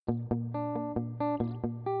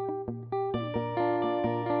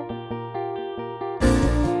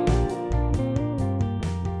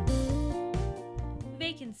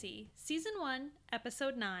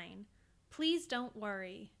Episode 9, Please Don't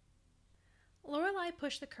Worry. Lorelai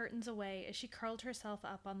pushed the curtains away as she curled herself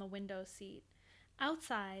up on the window seat.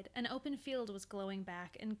 Outside, an open field was glowing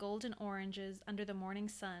back in golden oranges under the morning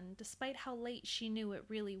sun, despite how late she knew it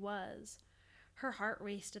really was. Her heart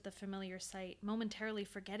raced at the familiar sight, momentarily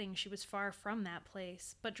forgetting she was far from that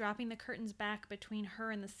place, but dropping the curtains back between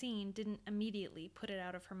her and the scene didn't immediately put it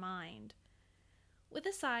out of her mind. With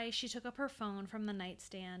a sigh, she took up her phone from the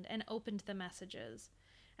nightstand and opened the messages.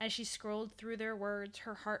 As she scrolled through their words,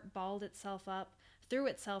 her heart balled itself up, threw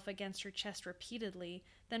itself against her chest repeatedly,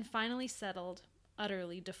 then finally settled,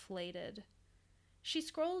 utterly deflated. She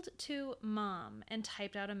scrolled to Mom and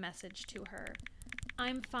typed out a message to her.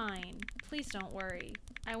 I'm fine. Please don't worry.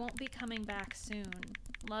 I won't be coming back soon.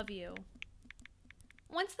 Love you.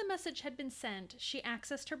 Once the message had been sent, she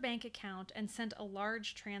accessed her bank account and sent a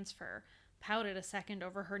large transfer, pouted a second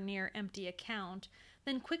over her near-empty account,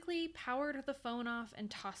 then quickly powered the phone off and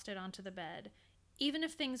tossed it onto the bed. Even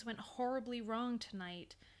if things went horribly wrong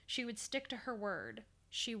tonight, she would stick to her word.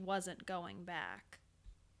 She wasn't going back.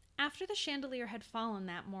 After the chandelier had fallen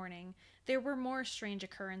that morning, there were more strange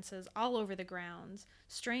occurrences all over the grounds.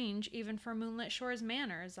 Strange even for Moonlit Shores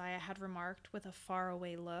Manor, Zaya had remarked with a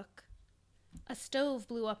faraway look. A stove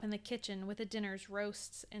blew up in the kitchen with the dinner's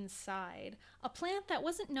roasts inside. A plant that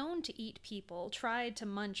wasn't known to eat people tried to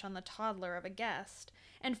munch on the toddler of a guest,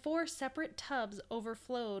 and 4 separate tubs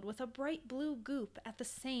overflowed with a bright blue goop at the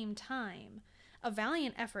same time. A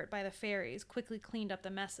valiant effort by the fairies quickly cleaned up the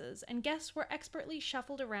messes, and guests were expertly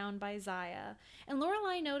shuffled around by Zaya, and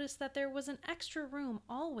Lorelai noticed that there was an extra room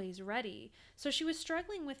always ready, so she was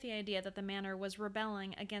struggling with the idea that the manor was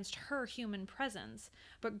rebelling against her human presence,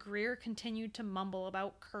 but Greer continued to mumble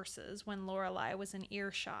about curses when Lorelai was in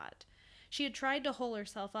earshot. She had tried to hole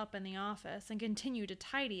herself up in the office and continue to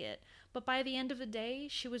tidy it, but by the end of the day,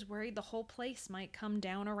 she was worried the whole place might come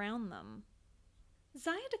down around them.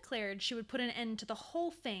 Zaya declared she would put an end to the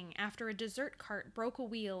whole thing after a dessert cart broke a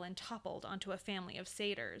wheel and toppled onto a family of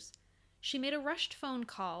satyrs. She made a rushed phone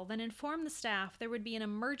call, then informed the staff there would be an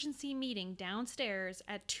emergency meeting downstairs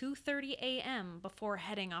at 2:30 a.m. before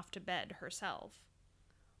heading off to bed herself.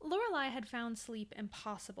 Lorelai had found sleep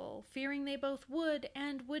impossible, fearing they both would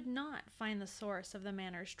and would not find the source of the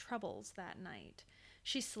manor's troubles that night.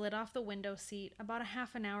 She slid off the window seat about a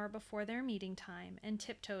half an hour before their meeting time and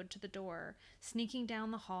tiptoed to the door, sneaking down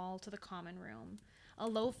the hall to the common room. A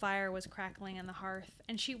low fire was crackling on the hearth,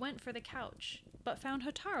 and she went for the couch, but found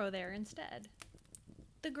Hotaru there instead.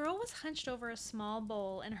 The girl was hunched over a small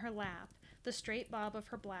bowl in her lap, the straight bob of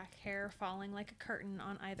her black hair falling like a curtain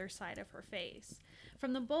on either side of her face.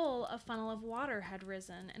 From the bowl, a funnel of water had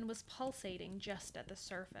risen and was pulsating just at the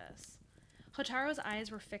surface. Hotaru's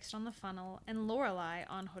eyes were fixed on the funnel, and Lorelai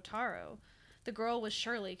on Hotaru. The girl was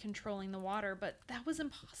surely controlling the water, but that was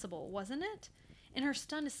impossible, wasn't it? In her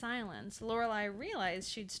stunned silence, Lorelai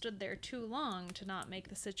realized she'd stood there too long to not make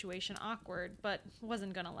the situation awkward, but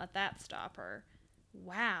wasn't going to let that stop her.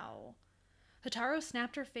 Wow. Hotaru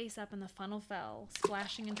snapped her face up and the funnel fell,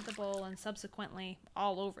 splashing into the bowl and subsequently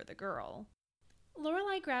all over the girl.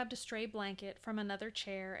 Lorelai grabbed a stray blanket from another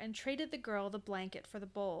chair and traded the girl the blanket for the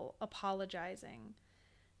bowl, apologizing.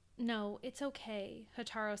 No, it's okay,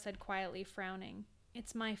 Hotaru said quietly, frowning.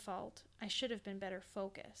 It's my fault. I should have been better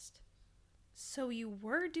focused. So you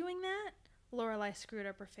were doing that? Lorelai screwed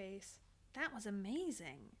up her face. That was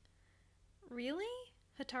amazing. Really?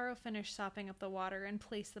 Hotaru finished sopping up the water and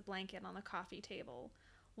placed the blanket on the coffee table.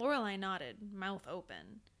 Lorelai nodded, mouth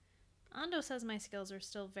open. Ando says my skills are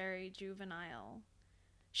still very juvenile.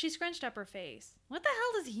 She scrunched up her face. What the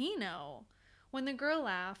hell does he know? When the girl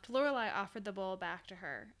laughed, Lorelai offered the bowl back to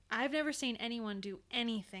her. I've never seen anyone do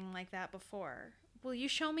anything like that before. Will you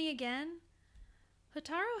show me again?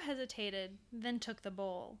 Hotaru hesitated, then took the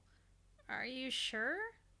bowl. Are you sure?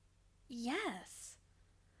 Yes.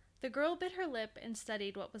 The girl bit her lip and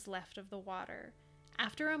studied what was left of the water.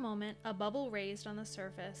 After a moment, a bubble raised on the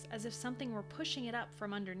surface as if something were pushing it up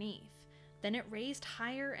from underneath. Then it raised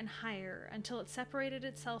higher and higher until it separated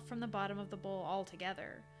itself from the bottom of the bowl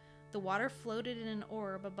altogether. The water floated in an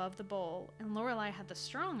orb above the bowl, and Lorelai had the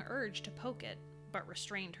strong urge to poke it, but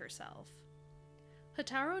restrained herself.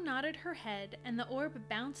 Hotaru nodded her head, and the orb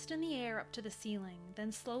bounced in the air up to the ceiling,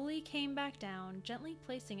 then slowly came back down, gently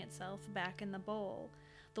placing itself back in the bowl.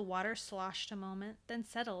 The water sloshed a moment, then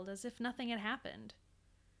settled as if nothing had happened.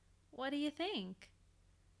 What do you think?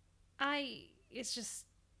 It's just...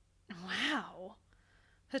 wow.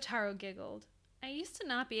 Hotaru giggled. I used to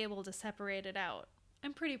not be able to separate it out.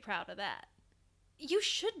 I'm pretty proud of that. You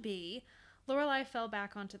should be. Lorelai fell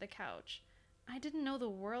back onto the couch. I didn't know the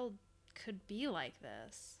world could be like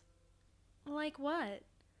this. Like what?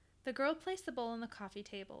 The girl placed the bowl on the coffee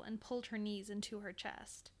table and pulled her knees into her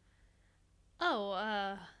chest.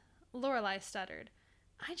 Oh, Lorelei stuttered.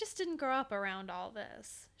 I just didn't grow up around all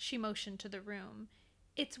this. She motioned to the room.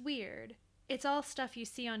 It's weird. It's all stuff you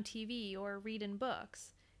see on TV or read in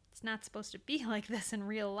books. It's not supposed to be like this in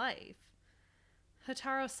real life.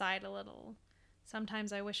 Hataro sighed a little.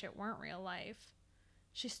 Sometimes I wish it weren't real life.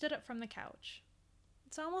 She stood up from the couch.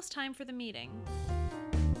 It's almost time for the meeting.